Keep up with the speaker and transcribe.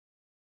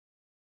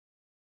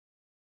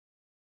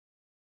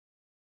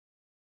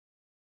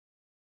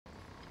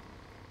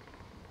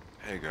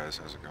Hey guys,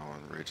 how's it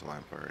going? Rhage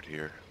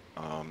here.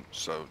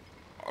 So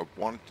I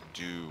wanted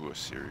to do a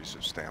series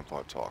of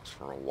Stamplar talks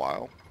for a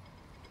while,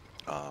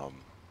 um,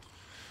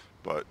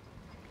 but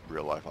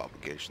real life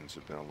obligations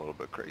have been a little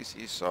bit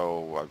crazy,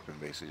 so I've been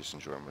basically just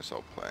enjoying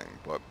myself playing.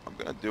 But I'm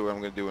gonna do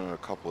it in a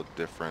couple of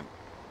different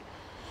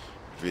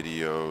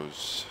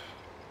videos,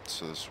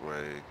 so this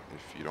way,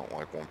 if you don't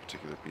like one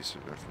particular piece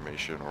of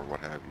information or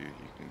what have you,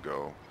 you can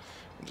go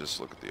and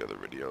just look at the other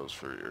videos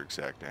for your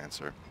exact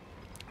answer.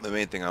 The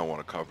main thing I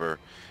want to cover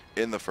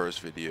in the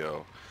first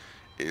video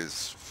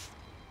is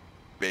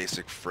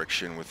basic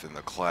friction within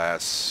the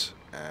class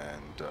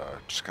and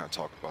just kind of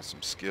talk about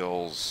some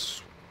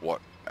skills,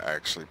 what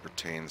actually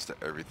pertains to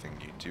everything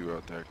you do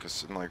out there,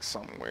 because in like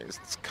some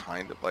ways it's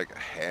kind of like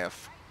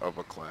half of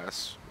a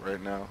class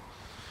right now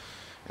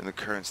in the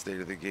current state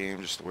of the game,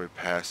 just the way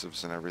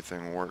passives and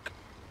everything work.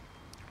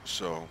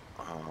 So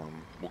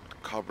we'll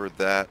cover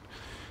that,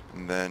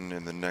 and then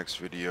in the next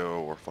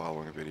video or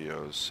following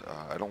videos,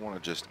 I don't want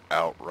to just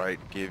outright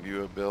give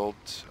you a build.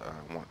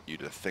 I want you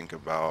to think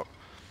about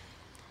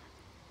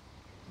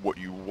what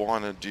you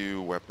want to do,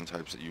 weapon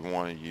types that you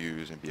want to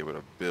use, and be able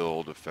to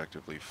build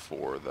effectively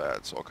for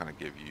that. So I'll kind of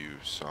give you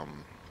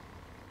some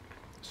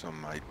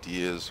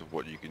ideas of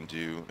what you can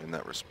do in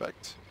that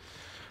respect,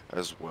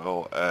 as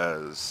well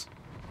as,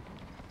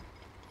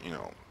 you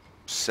know,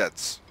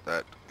 sets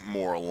that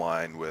more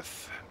align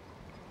with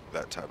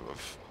that type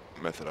of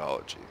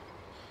methodology.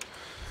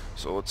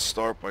 So let's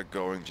start by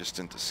going just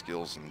into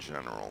skills in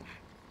general.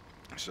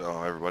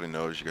 So everybody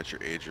knows you got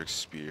your Rhage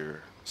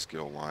spear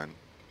skill line.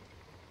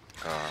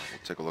 We'll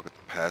take a look at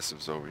the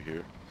passives over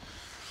here.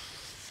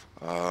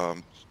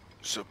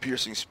 So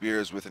piercing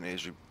spears with an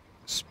Rhage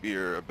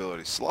spear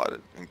ability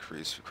slotted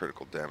increase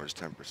critical damage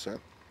 10%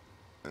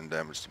 and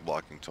damage to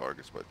blocking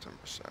targets by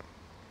 10%.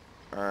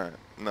 Alright,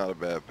 not a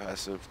bad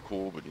passive,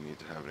 cool, but you need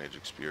to have an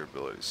Rhage spear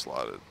ability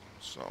slotted.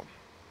 So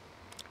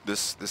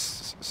this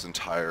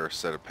entire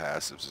set of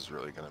passives is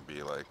really going to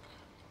be like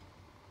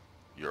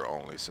your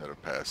only set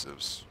of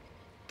passives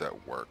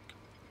that work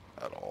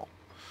at all.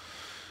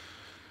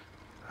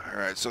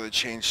 Alright, so they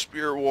changed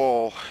Spear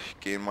Wall,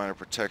 gain minor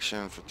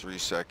protection for 3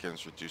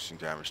 seconds, reducing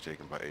damage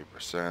taken by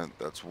 8%.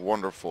 That's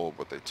wonderful,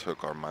 but they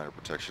took our minor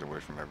protection away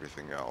from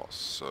everything else.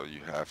 So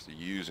you have to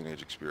use an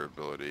Rhage Spear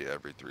ability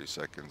every 3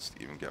 seconds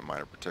to even get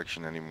minor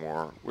protection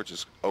anymore, which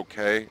is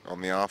okay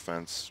on the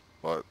offense,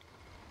 but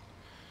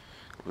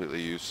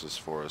completely useless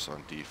for us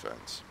on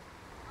defense.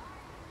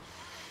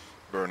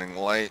 Burning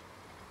Light,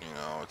 you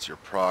know, it's your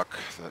proc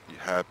that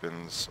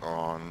happens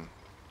on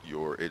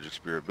your Rhage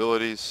Spear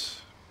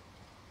abilities.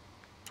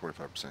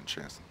 25%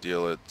 chance to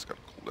deal it. It's got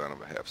a cooldown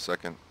of a half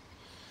second.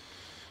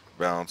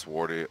 Balance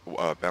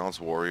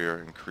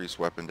Warrior, increase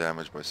weapon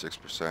damage by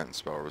 6% and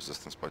spell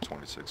resistance by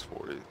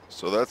 2640.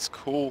 So that's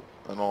cool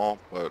and all,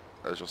 but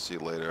as you'll see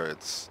later,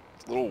 it's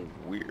a little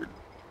weird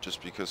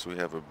just because we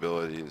have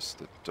abilities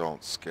that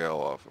don't scale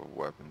off of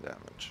weapon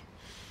damage.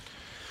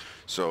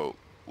 So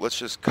let's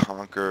just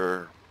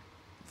conquer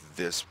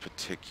this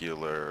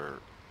particular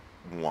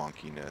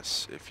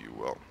wonkiness, if you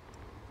will.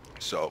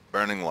 So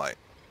Burning Light.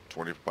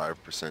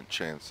 25%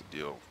 chance to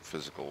deal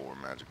physical or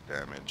magic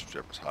damage,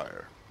 whichever's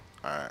higher.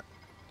 Alright.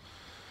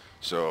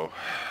 So,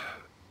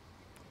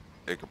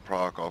 it can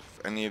proc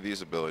off any of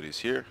these abilities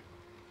here.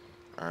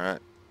 Alright.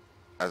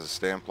 As a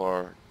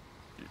Stamplar,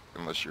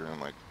 unless you're in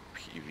like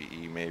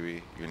PvE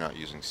maybe, you're not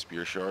using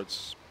spear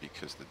shards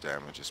because the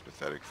damage is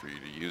pathetic for you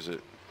to use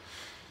it.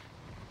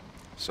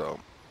 So,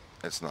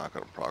 it's not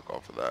going to proc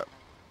off of that.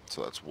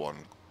 So that's one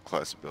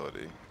class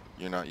ability.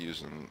 You're not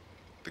using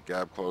the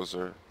Gap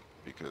Closer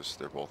because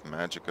they're both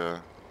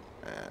Magicka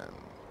and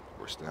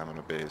we're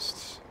stamina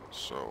based,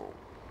 so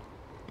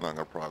I'm not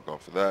going to proc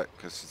off of that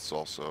because it's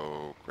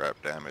also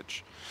grab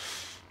damage.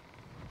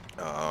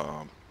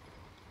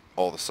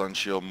 All the Sun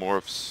Shield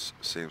morphs,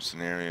 same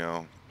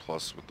scenario,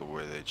 plus with the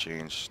way they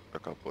changed a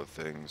couple of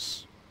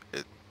things,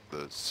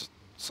 the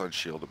Sun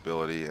Shield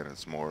ability and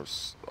its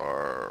morphs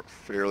are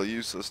fairly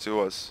useless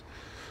to us.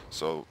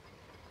 So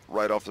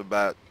right off the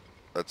bat,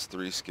 that's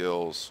 3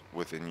 skills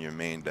within your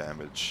main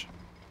damage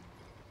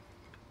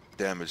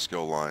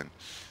skill line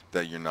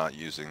that you're not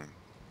using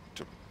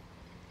to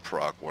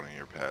proc one of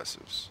your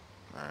passives.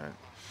 Alright.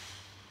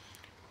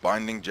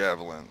 Binding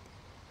Javelin.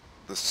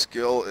 The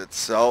skill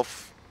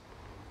itself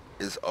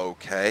is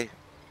okay.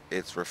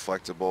 It's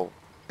reflectable,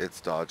 it's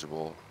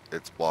dodgeable,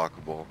 it's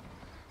blockable.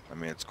 I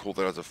mean, it's cool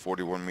that it has a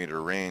 41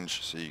 meter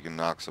range so you can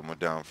knock someone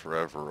down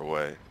forever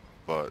away,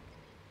 but it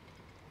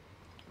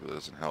really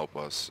doesn't help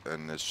us,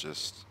 and it's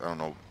just, I don't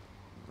know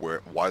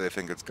why they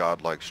think it's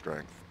godlike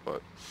strength,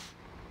 but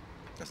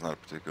that's not a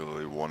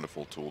particularly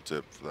wonderful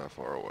tooltip for that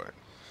far away.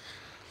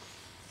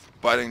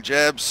 Biting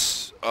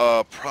Jabs,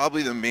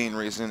 probably the main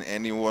reason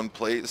anyone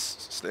plays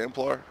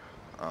Stamplar.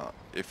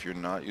 If you're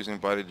not using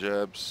Biting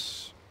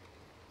Jabs,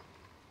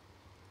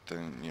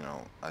 then, you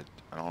know, I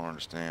don't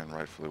understand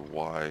rightfully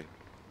why you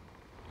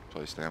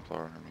play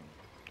Stamplar. I mean,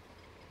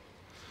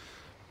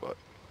 but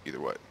either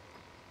way.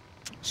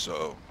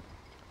 So,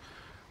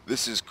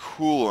 this is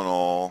cool and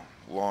all,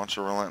 Launch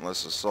a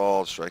relentless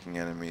assault, striking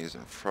enemies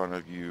in front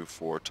of you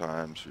 4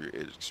 times for your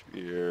Aegis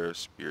Spear.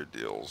 Spear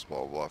deals blah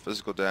blah blah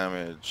physical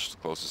damage to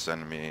the closest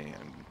enemy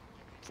and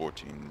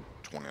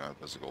 14-29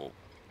 physical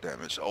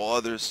damage to all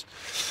others.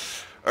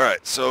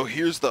 Alright, so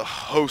here's the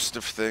host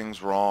of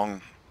things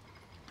wrong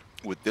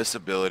with this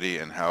ability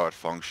and how it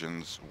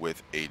functions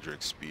with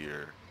Aegis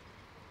Spear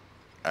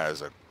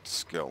as a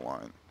skill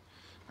line.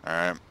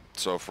 Alright,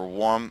 so for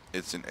one,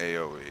 it's an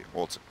AoE.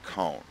 Well, it's a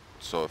cone,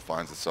 so it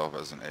finds itself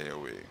as an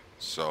AoE.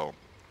 So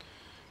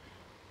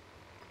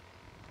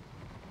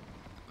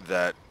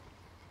that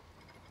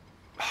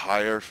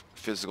higher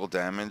physical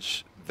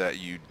damage that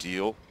you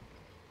deal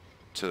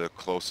to the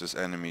closest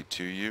enemy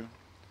to you,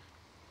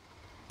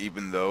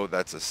 even though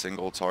that's a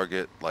single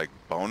target like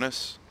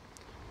bonus,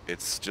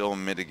 it's still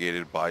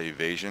mitigated by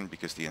evasion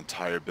because the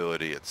entire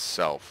ability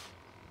itself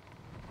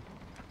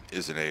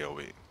is an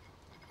AoE.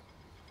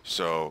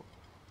 So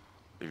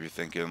if you're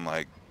thinking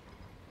like,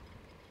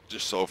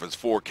 just so if it's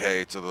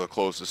 4k to the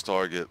closest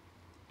target,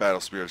 Battle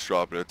Spirit's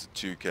dropping it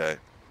to 2k,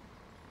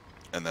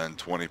 and then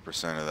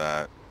 20% of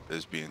that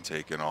is being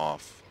taken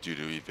off due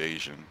to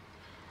evasion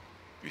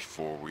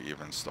before we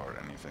even start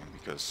anything,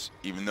 because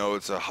even though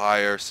it's a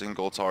higher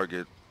single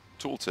target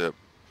tooltip,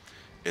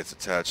 it's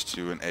attached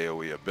to an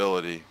AoE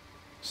ability,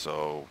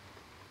 so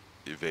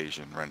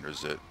evasion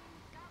renders it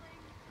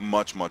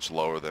much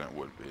lower than it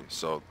would be.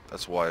 So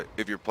that's why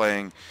if you're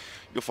playing,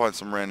 you'll find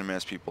some random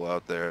ass people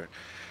out there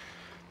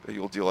that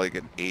you'll deal like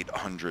an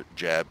 800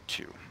 jab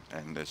to,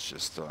 and it's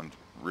just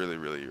really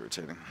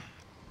irritating.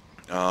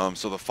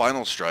 So the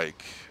final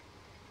strike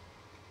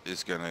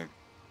is gonna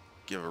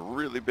give a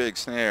really big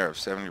snare of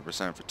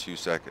 70% for 2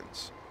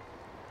 seconds.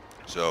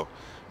 So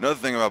another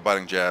thing about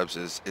biting jabs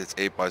is it's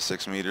 8 by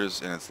 6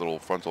 meters in its little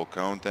frontal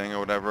cone thing or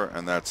whatever,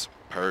 and that's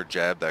per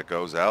jab that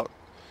goes out,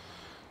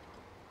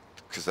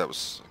 because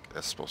that's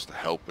supposed to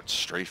help with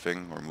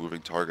strafing or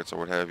moving targets or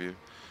what have you.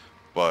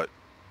 But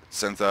it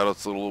sends out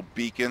its little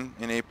beacon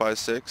in 8 by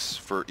 6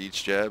 for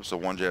each jab. So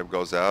one jab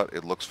goes out,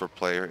 it looks for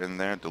player in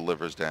there,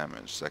 delivers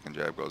damage. Second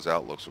jab goes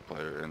out, looks for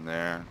player in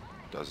there,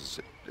 does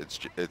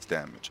its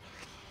damage.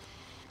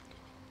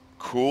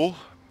 Cool,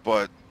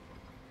 but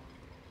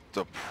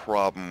the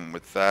problem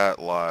with that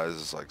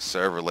lies like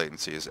server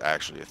latency is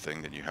actually a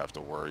thing that you have to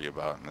worry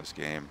about in this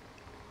game.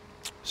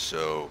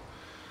 So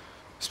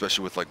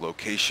especially with like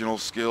locational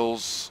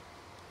skills,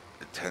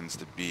 it tends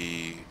to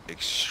be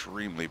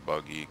extremely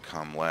buggy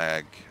come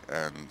lag,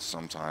 and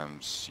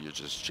sometimes you're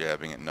just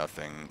jabbing at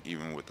nothing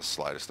even with the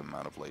slightest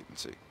amount of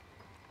latency.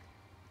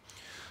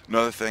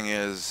 Another thing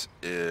is,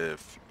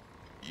 if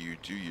you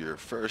do your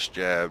first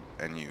jab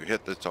and you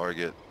hit the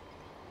target,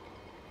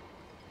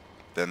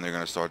 then they're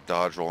going to start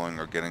dodge rolling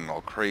or getting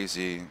all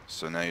crazy.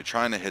 So now you're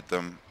trying to hit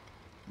them,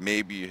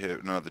 maybe you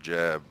hit another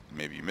jab,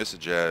 maybe you miss a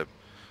jab,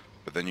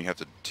 but then you have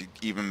to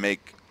even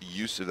make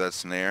use of that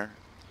snare,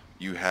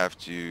 you have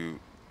to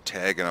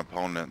tag an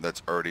opponent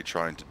that's already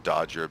trying to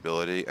dodge your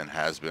ability and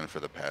has been for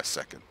the past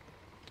second.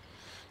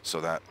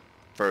 So that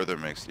further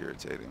makes it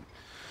irritating.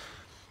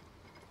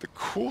 The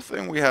cool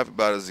thing we have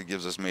about it is it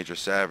gives us major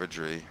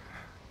savagery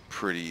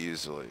pretty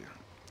easily.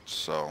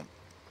 So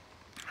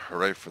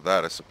hooray for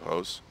that, I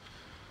suppose.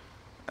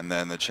 And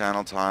then the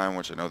channel time,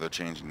 which I know they're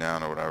changing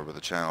down or whatever, but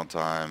the channel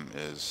time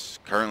is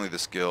currently, the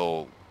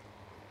skill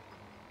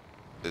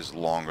is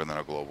longer than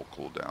a global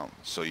cooldown,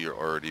 so you're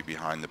already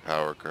behind the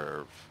power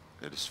curve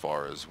as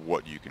far as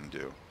what you can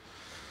do.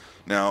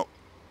 Now,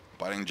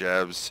 biting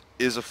jabs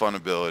is a fun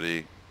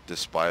ability.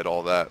 Despite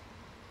all that,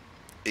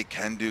 it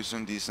can do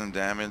some decent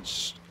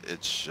damage.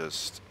 It's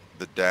just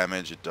the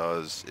damage it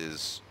does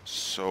is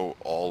so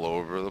all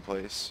over the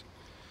place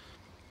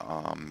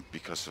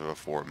because of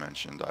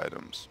aforementioned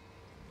items.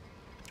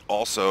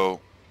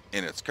 Also,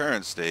 in its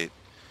current state,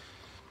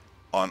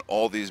 on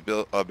all these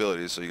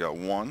abilities, so you got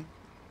 1,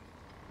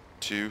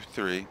 2,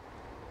 3,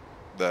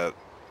 that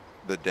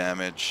the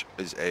damage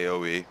is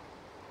AoE,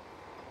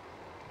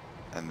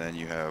 and then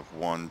you have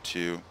 1,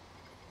 2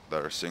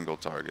 that are single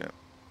target,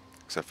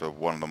 except for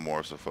one of the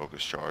more so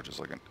focus charge is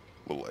like a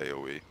little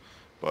AoE.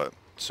 But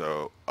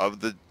so of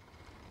the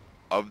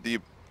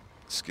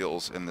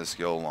skills in the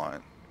skill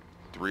line,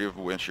 3 of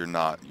which you're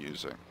not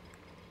using,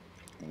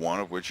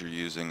 1 of which you're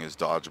using is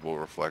dodgeable,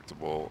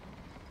 reflectable,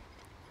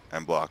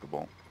 and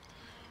blockable.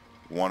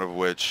 1 of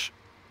which,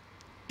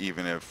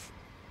 even if,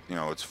 you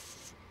know, it's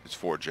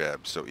 4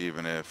 jabs, so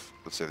even if,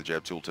 let's say the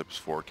jab tooltip is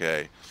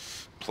 4k,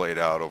 played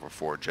out over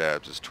 4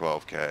 jabs is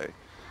 12k.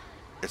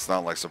 It's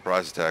not like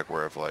surprise attack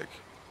where if like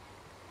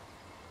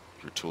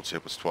your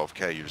tooltip was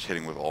 12k, you're just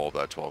hitting with all of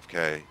that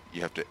 12k.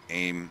 You have to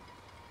aim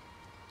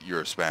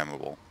your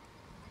spammable,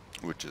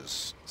 which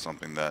is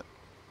something that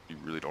you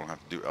really don't have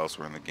to do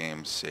elsewhere in the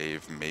game,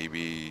 save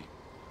maybe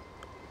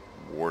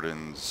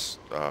Warden's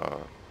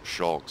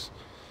Shulks.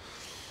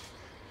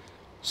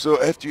 So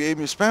after you aim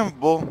your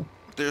spammable,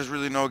 there's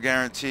really no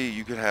guarantee.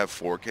 You could have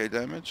 4k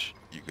damage,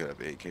 you could have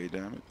 8k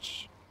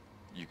damage,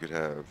 you could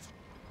have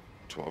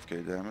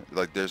 12k damage.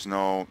 Like there's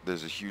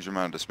a huge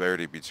amount of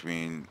disparity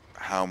between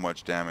how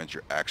much damage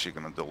you're actually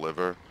going to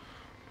deliver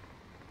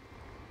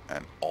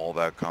And all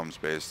that comes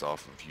based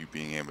off of you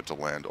being able to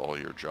land all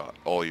your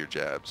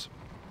jabs.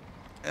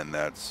 And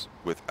that's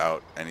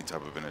without any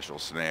type of initial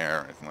snare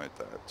or anything like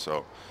that.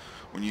 So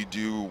when you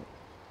do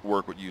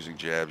work with using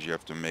jabs, you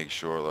have to make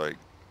sure like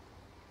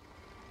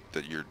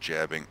that you're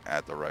jabbing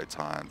at the right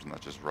times,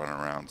 not just running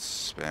around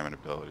spamming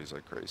abilities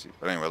like crazy.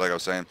 But anyway, like I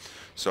was saying,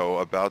 so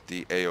about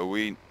the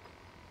AoE,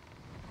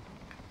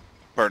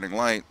 Burning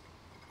Light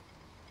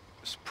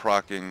is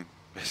proccing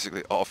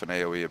basically off an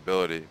AoE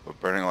ability, but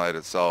Burning Light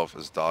itself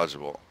is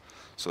dodgeable.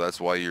 So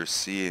that's why you're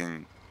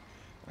seeing,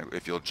 like,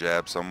 if you'll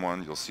jab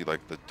someone, you'll see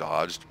like the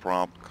dodged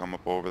prompt come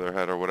up over their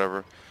head or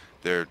whatever.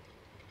 They're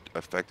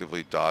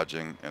effectively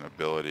dodging an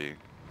ability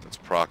that's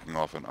proccing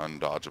off an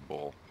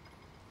undodgeable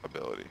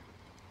ability.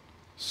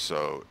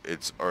 So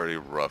it's already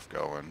rough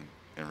going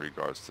in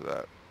regards to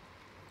that.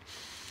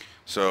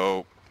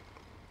 So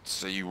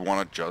say you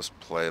want to just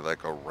play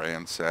like a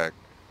ransack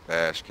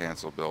bash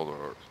cancel build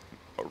or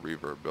a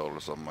reverb build or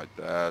something like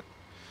that,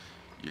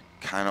 you're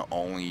kind of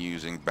only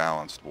using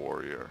balanced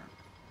warrior.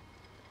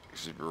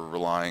 Because if you're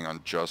relying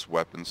on just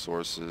weapon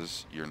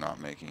sources, you're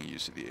not making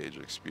use of the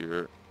Ajax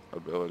Spear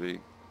ability.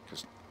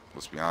 Because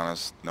let's be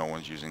honest, no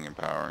one's using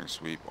empowering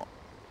sweep.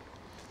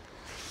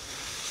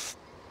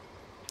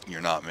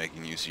 You're not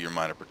making use of your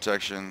minor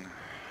protection,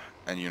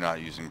 and you're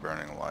not using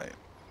burning light.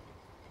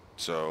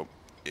 So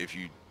if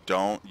you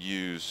don't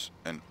use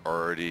an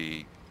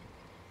already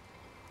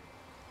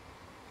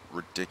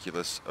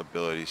ridiculous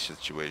ability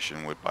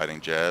situation with biting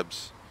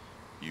jabs,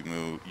 you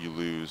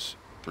lose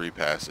 3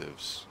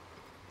 passives.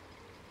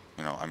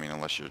 You know, I mean,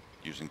 unless you're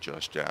using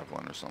just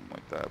javelin or something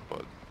like that.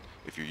 But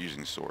if you're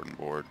using sword and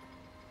board,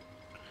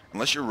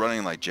 unless you're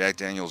running like Jack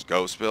Daniel's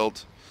Ghost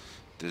build,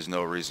 there's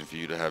no reason for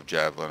you to have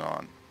javelin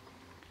on.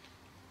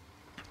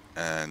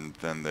 And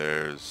then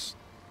there's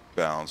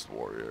balanced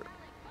warrior,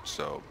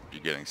 so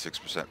you're getting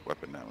 6%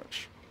 weapon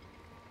damage.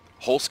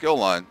 Whole skill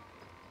line,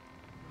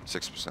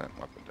 6%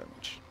 weapon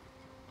damage.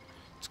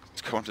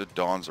 Let's go into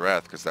Dawn's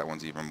Wrath, because that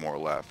one's even more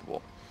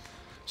laughable.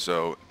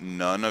 So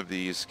none of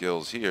these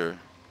skills here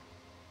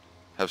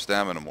have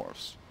stamina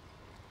morphs.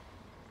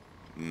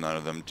 None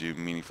of them do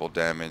meaningful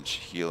damage,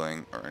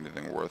 healing, or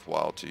anything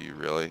worthwhile to you,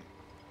 really,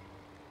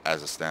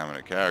 as a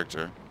stamina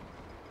character,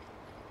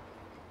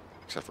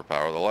 except for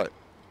Power of the Light.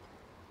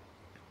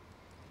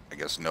 I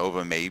guess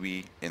Nova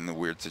maybe in the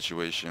weird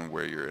situation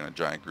where you're in a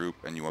giant group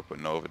and you want to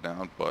put Nova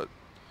down, but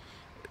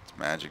it's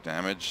magic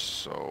damage,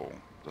 so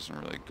it doesn't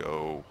really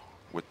go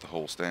with the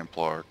whole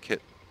Stamplar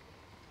kit.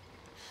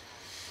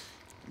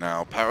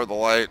 Now, Power of the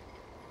Light,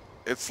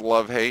 it's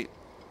love-hate.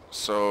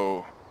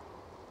 So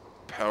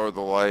Power of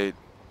the Light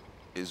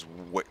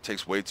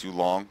takes way too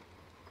long.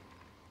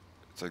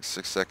 It's like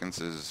 6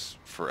 seconds is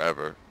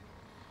forever.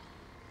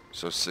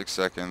 So 6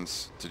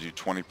 seconds to do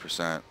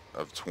 20%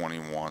 of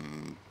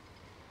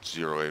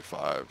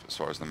 21,085 as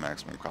far as the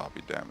maximum copy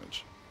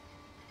damage,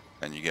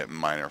 and you get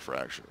minor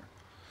fracture.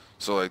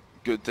 So like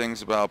good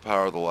things about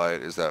Power of the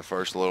Light is that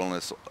first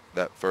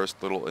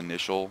little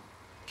initial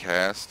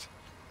cast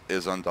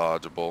is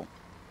undodgeable.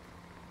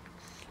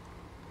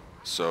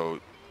 So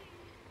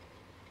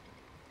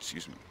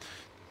excuse me,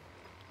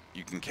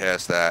 you can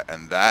cast that,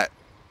 and that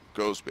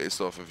goes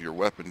based off of your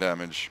weapon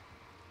damage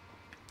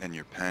and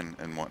your pen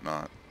and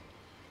whatnot.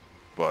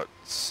 But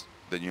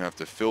then you have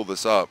to fill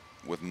this up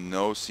with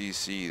no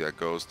CC that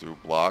goes through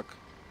block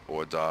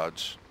or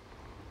dodge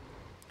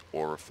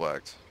or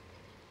reflect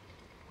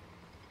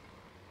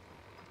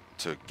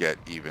to get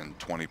even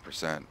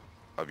 20%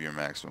 of your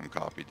maximum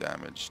copy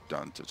damage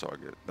done to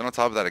target. Then on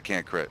top of that, it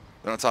can't crit.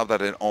 Then on top of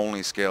that, it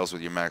only scales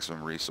with your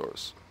maximum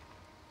resource.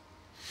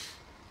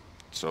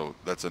 So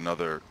that's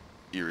another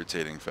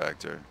irritating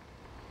factor.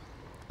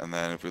 And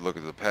then if we look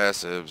at the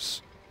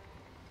passives,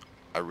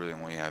 I really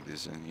only have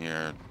these in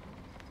here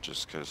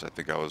just because I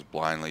think I was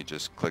blindly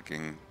just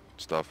clicking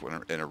stuff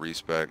in a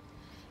respec.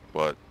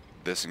 But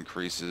this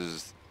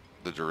increases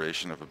the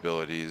duration of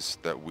abilities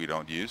that we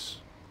don't use.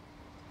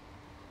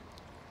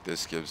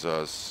 This gives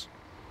us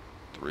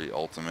 3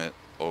 ultimate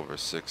over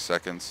 6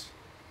 seconds.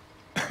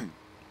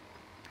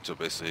 So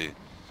basically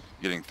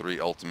getting 3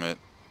 ultimate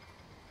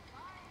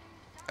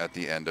at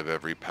the end of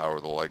every Power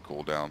of the Light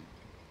cooldown.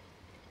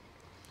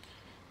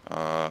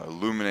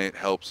 Illuminate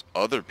helps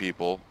other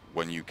people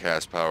when you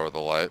cast Power of the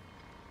Light,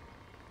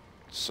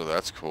 so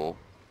that's cool.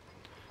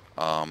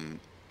 And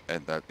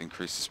that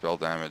increases spell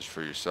damage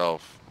for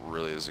yourself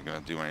really isn't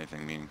going to do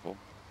anything meaningful.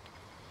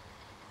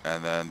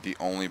 And then the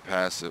only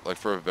passive, like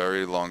for a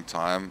very long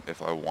time,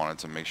 if I wanted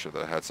to make sure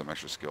that I had some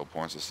extra skill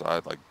points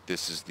aside, like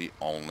this is the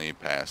only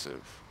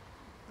passive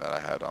that I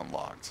had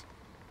unlocked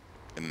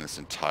in this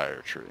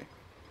entire tree.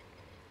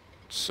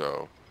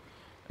 So,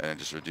 and it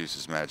just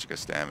reduces Magicka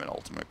stamina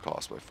ultimate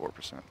cost by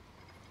 4%.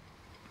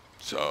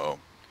 So,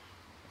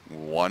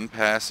 one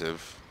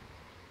passive,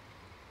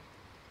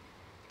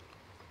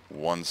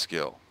 one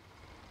skill.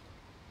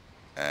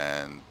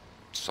 And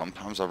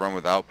sometimes I run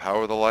without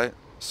Power of the Light,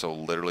 so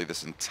literally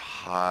this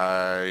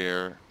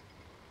entire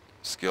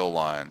skill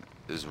line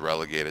is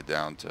relegated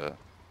down to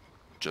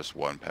just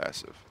one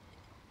passive.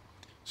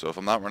 So if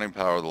I'm not running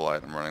Power of the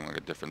Light, I'm running like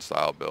a different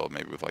style build,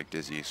 maybe with like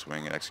Dizzy,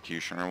 Swing, and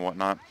Execution or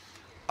whatnot,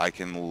 I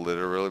can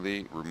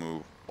literally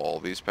remove all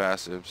these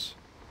passives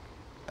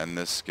and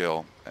this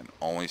skill and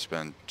only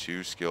spend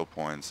 2 skill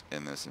points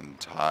in this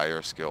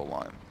entire skill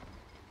line.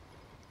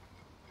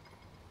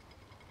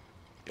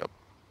 Yep.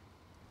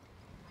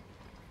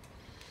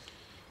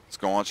 Let's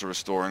go on to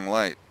Restoring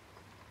Light.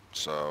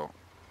 So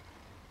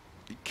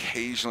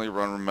occasionally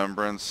run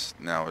Remembrance.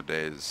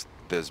 Nowadays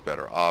there's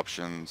better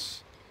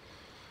options.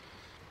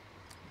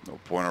 No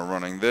point in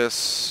running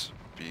this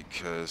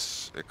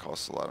because it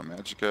costs a lot of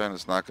magicka and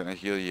it's not going to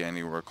heal you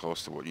anywhere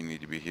close to what you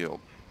need to be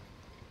healed.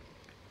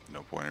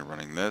 No point in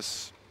running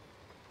this.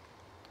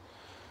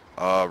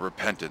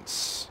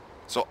 Repentance.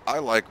 So I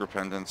like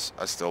Repentance.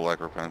 I still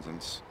like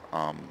Repentance.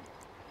 Sorry,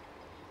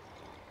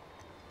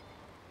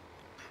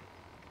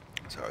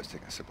 I was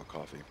taking a sip of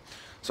coffee.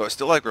 So I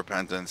still like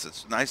Repentance.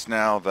 It's nice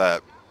now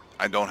that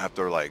I don't have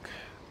to like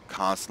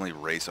constantly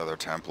race other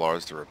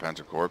Templars to repent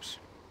a corpse,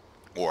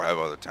 or have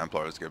other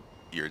Templars get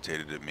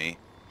irritated at me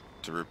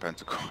to repent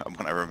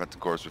when I repent a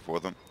corpse before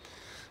them.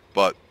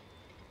 But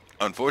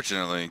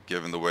unfortunately,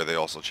 given the way they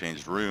also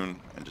changed Rune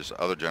and just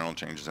other general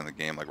changes in the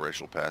game like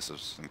racial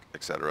passives,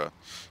 etc.,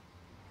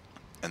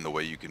 and the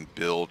way you can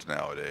build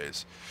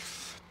nowadays,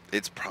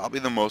 it's probably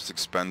the most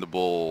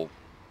expendable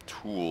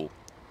tool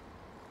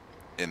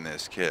in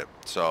this kit.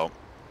 So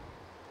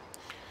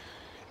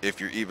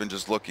if you're even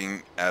just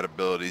looking at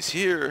abilities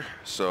here,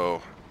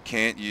 so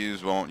can't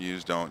use, won't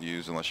use, don't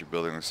use unless you're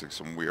building like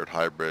some weird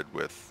hybrid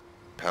with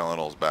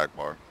Palinol's back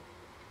bar.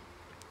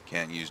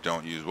 Can't use,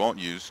 don't use, won't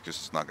use because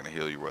it's not going to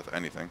heal you worth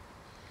anything.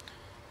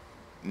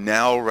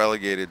 Now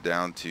relegated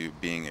down to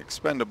being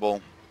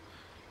expendable,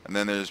 and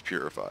then there's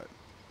Purified.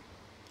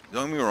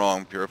 Don't get me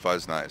wrong, Purify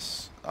is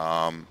nice.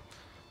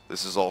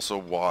 This is also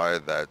why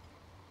that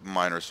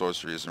minor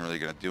sorcery isn't really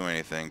going to do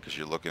anything, because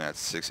you're looking at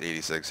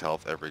 686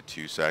 health every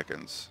 2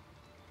 seconds.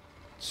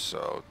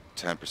 So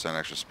 10%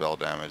 extra spell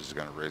damage is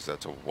going to raise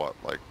that to what,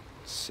 like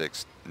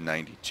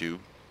 692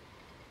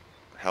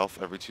 health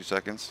every 2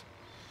 seconds?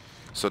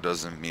 So it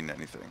doesn't mean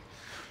anything.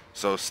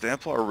 So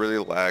Stamplar really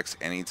lacks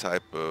any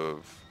type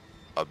of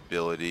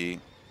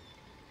ability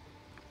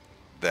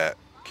that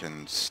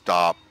can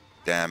stop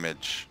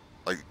damage,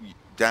 like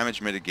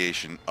damage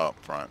mitigation up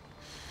front.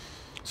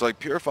 So like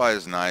Purify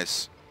is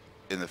nice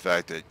in the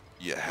fact that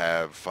you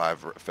have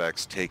 5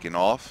 effects taken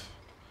off.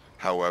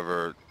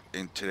 However,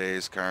 in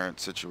today's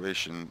current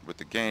situation with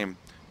the game,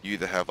 you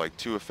either have like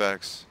 2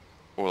 effects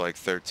or like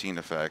 13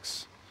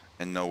 effects,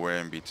 and nowhere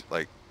in between.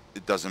 Like,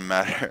 it doesn't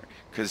matter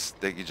because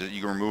they can you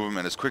can remove them,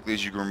 and as quickly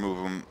as you can remove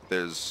them,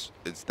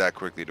 it's that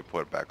quickly to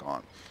put it back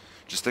on.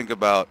 Just think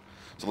about,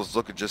 so let's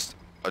look at just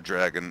a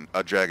Dragon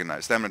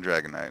Knight, Stamina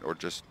Dragon Knight, or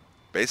just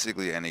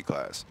basically any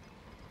class.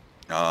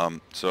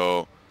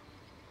 So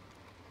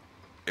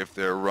if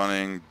they're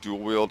running dual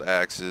wield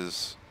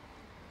axes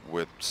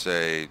with,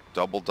 say,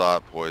 double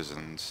dot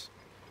poisons,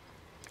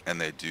 and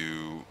they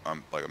do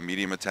like a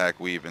medium attack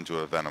weave into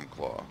a venom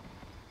claw,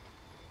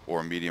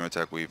 or a medium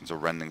attack weave into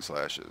rending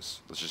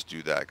slashes. Let's just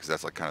do that because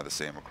that's like kind of the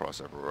same across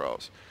everywhere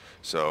else.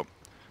 So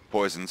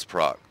poisons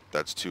proc,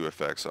 that's 2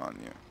 effects on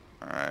you.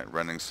 Alright,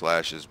 rending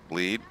slashes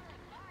bleed,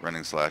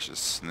 rending slashes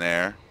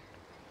snare.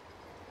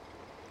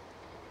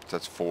 So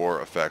that's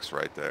 4 effects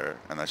right there,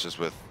 and that's just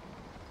with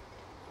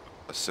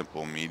a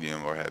simple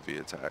medium or heavy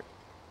attack.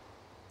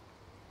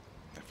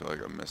 I feel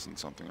like I'm missing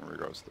something in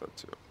regards to that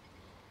too.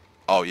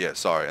 Oh yeah,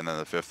 sorry, and then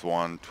the 5th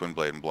one, Twin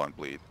Blade and Blunt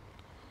Bleed.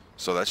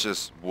 So that's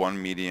just 1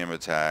 medium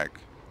attack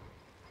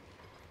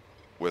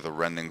with a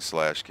rending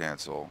slash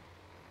cancel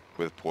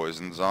with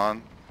poisons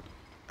on,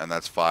 and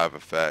that's 5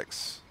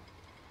 effects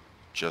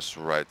just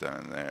right then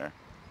and there,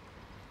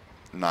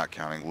 not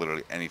counting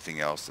literally anything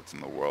else that's in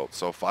the world.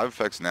 So 5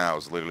 effects now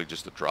is literally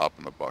just a drop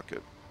in the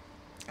bucket,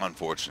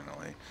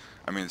 unfortunately.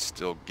 I mean, it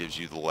still gives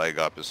you the leg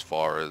up as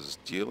far as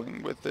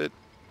dealing with it,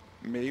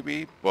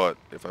 maybe, but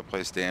if I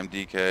play Stam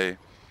DK,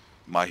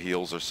 my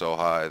heals are so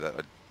high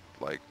that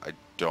I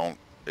don't,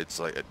 it's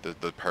like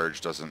the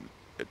purge doesn't,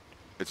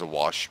 it's a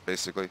wash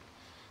basically.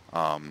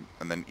 And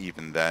then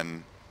even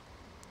then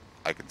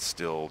I can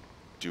still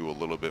do a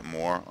little bit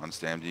more on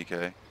Stam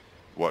DK,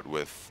 what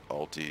with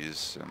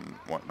ultis and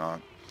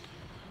whatnot.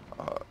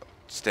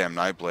 Stam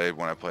Nightblade,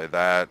 when I play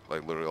that,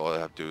 like literally all I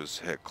have to do is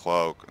hit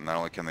cloak, and not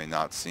only can they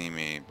not see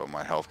me, but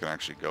my health can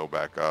actually go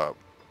back up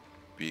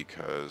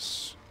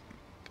because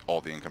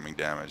all the incoming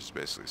damage is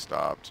basically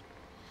stopped.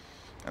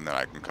 And then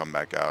I can come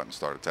back out and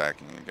start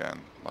attacking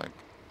again, like,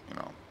 you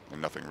know,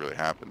 and nothing really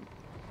happened.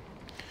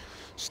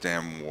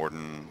 Stam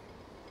Warden,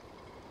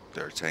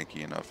 they're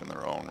tanky enough in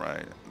their own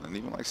right. And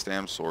even like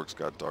Stam Sork's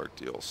got dark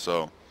deals.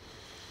 So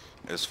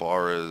as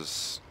far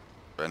as,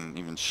 and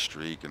even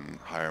Streak and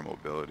higher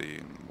mobility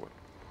and what,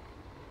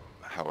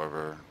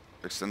 however,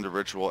 Extended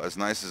Ritual, as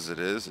nice as it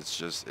is,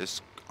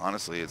 it's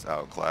honestly, it's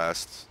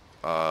outclassed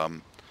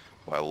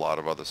by a lot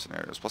of other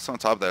scenarios. Plus on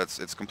top of that,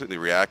 it's completely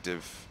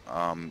reactive.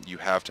 You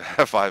have to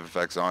have 5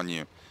 effects on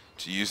you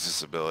to use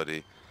this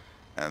ability,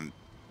 and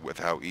with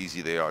how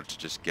easy they are to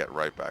just get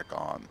right back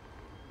on.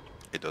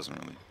 it doesn't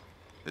really,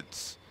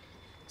 it's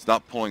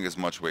not pulling as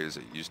much weight as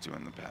it used to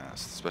in the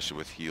past, especially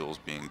with heals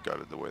being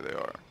gutted the way they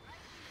are.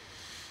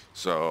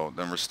 So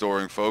then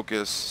restoring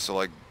focus. So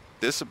like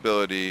this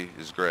ability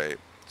is great.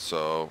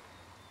 So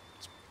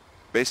it's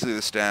basically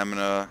the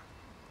stamina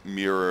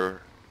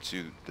mirror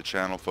to the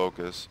channel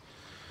focus.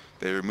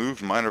 They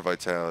removed minor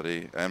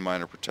vitality and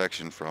minor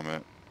protection from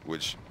it,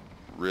 which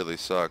really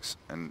sucks.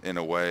 And in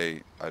a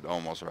way, I'd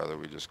almost rather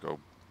we just go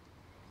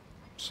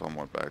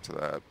somewhat back to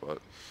that. But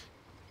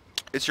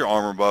it's your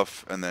armor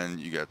buff, and then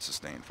you get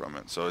sustain from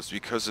it. So it's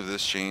because of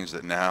this change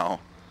that now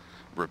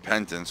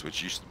Repentance,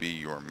 which used to be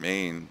your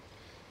main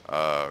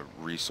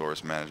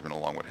resource management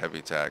along with heavy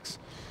attacks,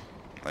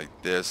 like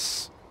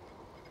this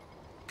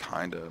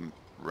kind of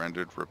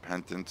rendered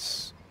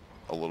Repentance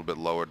a little bit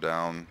lower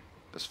down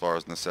as far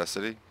as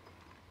necessity.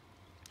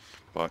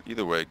 But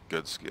either way,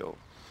 good skill.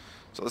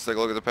 So let's take a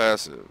look at the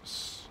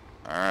passives.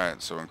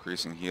 Alright, so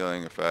increasing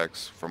healing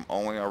effects from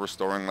only our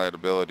restoring light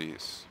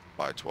abilities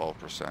by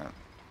 12%.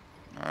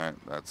 Alright,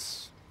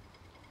 that's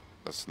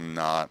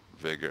not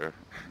vigor.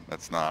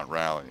 That's not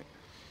rally,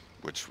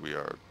 which we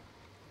are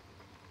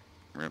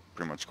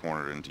pretty much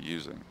cornered into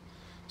using.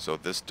 So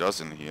this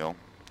doesn't heal.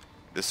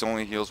 This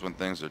only heals when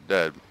things are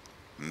dead,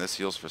 and this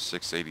heals for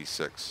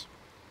 686.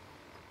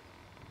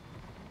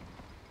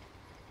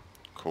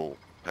 Cool.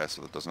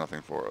 Passive that does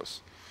nothing for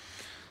us.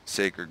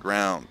 Sacred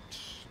Ground.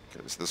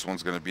 Okay, so this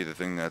one's going to be the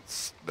thing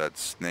that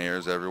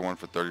snares everyone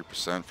for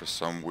 30% for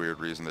some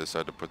weird reason. They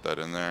decided to put that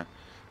in there.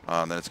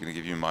 Then it's going to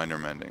give you Minor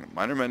Mending.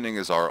 Minor Mending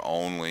is our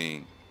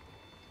only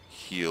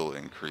heal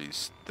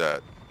increase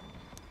that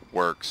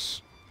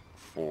works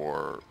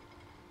for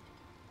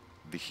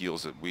the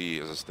heals that we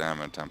as a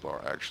Stamina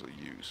Templar actually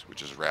use,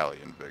 which is Rally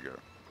and Vigor.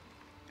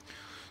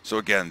 So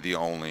again, the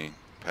only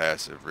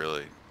passive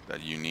really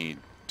that you need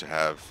to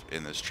have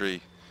in this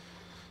tree.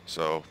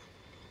 So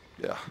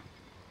yeah,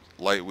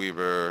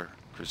 Lightweaver,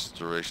 increases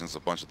durations, a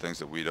bunch of things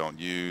that we don't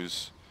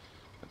use.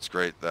 It's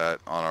great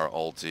that on our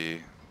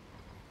ulti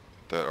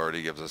that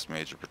already gives us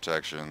major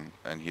protection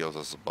and heals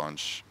us a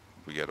bunch.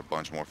 We get a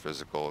bunch more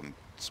physical and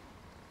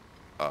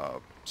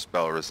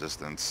spell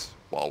resistance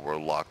while we're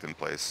locked in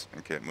place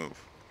and can't move.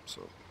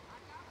 So,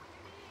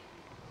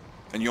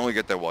 and you only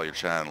get that while you're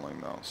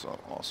channeling though, so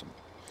awesome.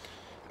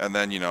 And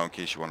then, you know, in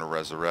case you want to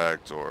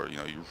resurrect, or, you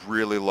know, you're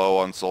really low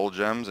on soul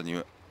gems and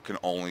you can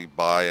only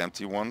buy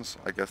empty ones,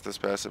 I guess this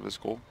passive is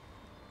cool.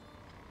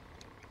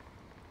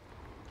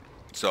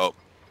 So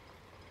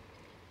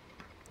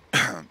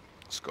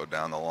let's go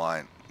down the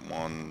line.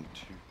 1,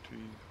 2, 3,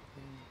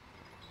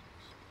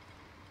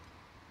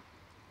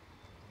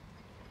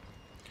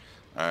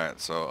 4.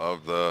 Alright, so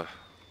of the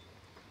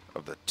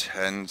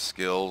 10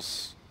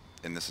 skills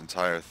in this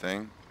entire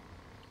thing,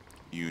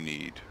 you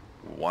need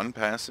 1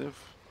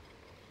 passive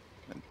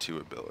and 2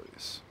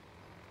 abilities.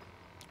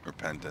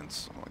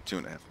 Repentance, only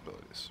 2.5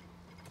 abilities.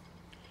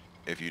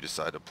 If you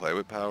decide to play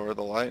with Power of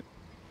the Light,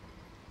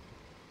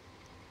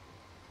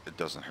 it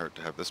doesn't hurt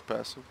to have this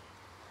passive.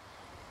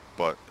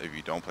 But if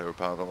you don't play with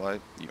Power of the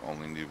Light, you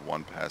only need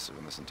 1 passive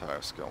in this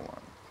entire skill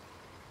line.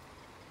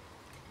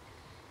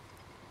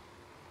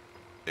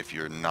 If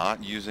you're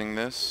not using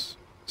this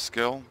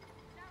skill,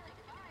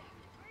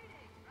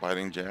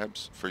 biting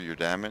jabs, for your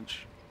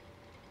damage,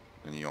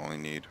 then you only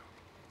need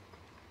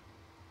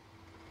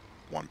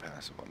 1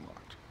 passive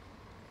unlocked.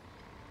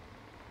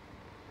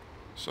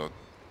 So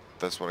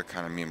that's what I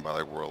kind of mean by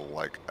like we're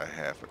like a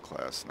half a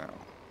class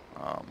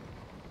now.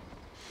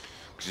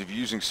 Because if you're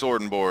using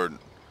Sword and Board,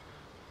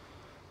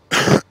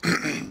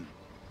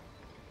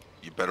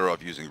 you're better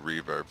off using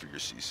Reverb for your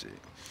CC.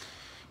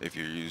 If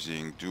you're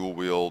using Dual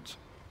Wield,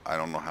 I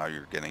don't know how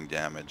you're getting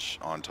damage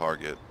on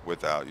target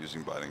without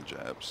using biting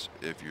jabs.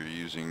 If you're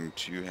using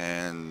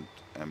 2-hand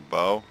and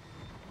bow,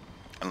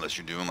 unless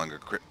you're doing like a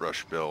crit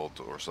rush build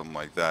or something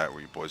like that,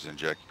 where you poison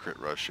inject, crit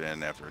rush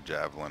in after a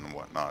javelin and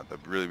whatnot,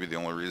 that'd really be the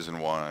only reason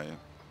why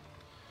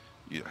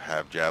you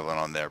have javelin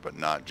on there but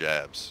not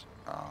jabs.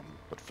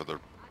 But for the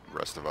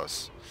rest of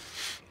us,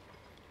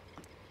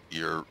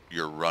 you're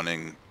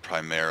running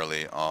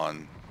primarily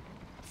on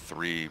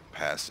 3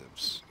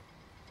 passives.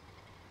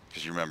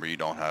 Because you remember, you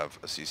don't have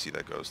a CC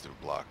that goes through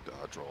block,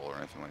 dodge, roll, or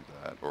anything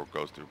like that, or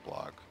goes through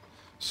block.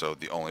 So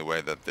the only way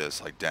that this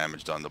like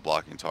damage done to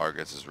blocking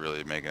targets is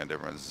really making a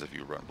difference is if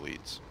you run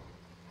bleeds.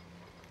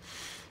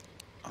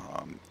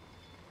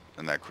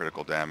 And that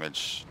critical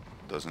damage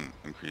doesn't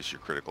increase your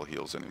critical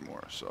heals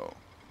anymore, so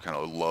kind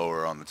of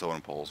lower on the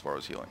totem pole as far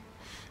as healing.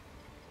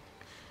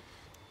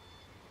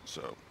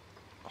 So,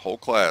 whole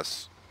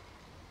class,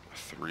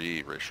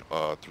 3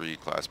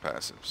 class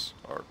passives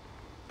are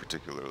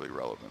particularly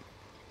relevant.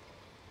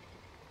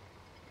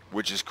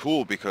 Which is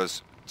cool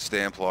because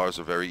Stamplars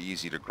are very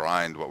easy to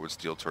grind, what with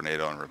Steel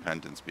Tornado and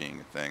Repentance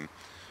being a thing.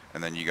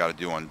 And then you got to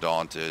do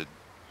Undaunted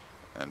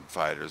and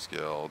Fighters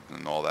Guild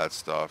and all that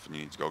stuff, and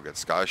you need to go get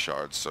Sky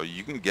Shards. So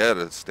you can get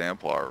a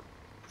Stamplar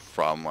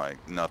from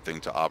like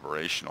nothing to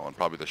operational in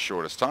probably the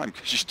shortest time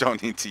because you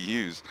don't need to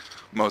use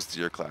most of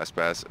your class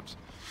passives.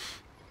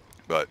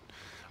 But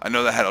I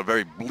know that had a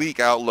very bleak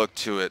outlook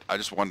to it. I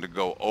just wanted to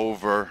go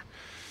over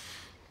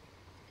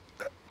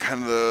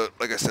kind of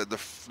like I said,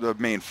 the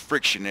main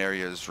friction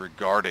areas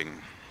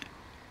regarding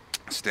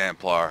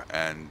Stamplar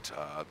and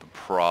the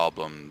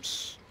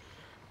problems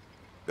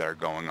that are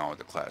going on with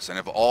the class. And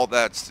if all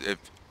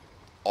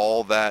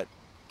that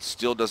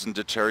still doesn't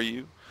deter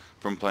you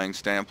from playing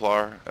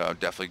Stamplar,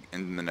 definitely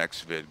in the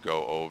next vid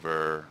go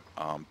over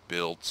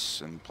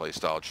builds and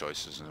playstyle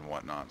choices and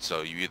whatnot.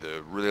 So you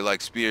either really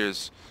like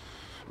spears,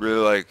 really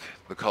like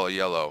the color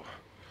yellow,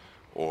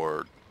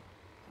 or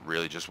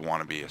really just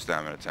want to be a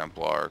stamina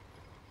Templar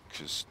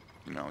because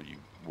you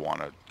want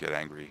to get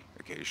angry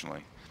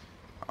occasionally.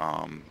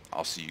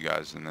 I'll see you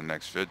guys in the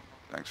next vid.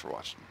 Thanks for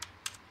watching.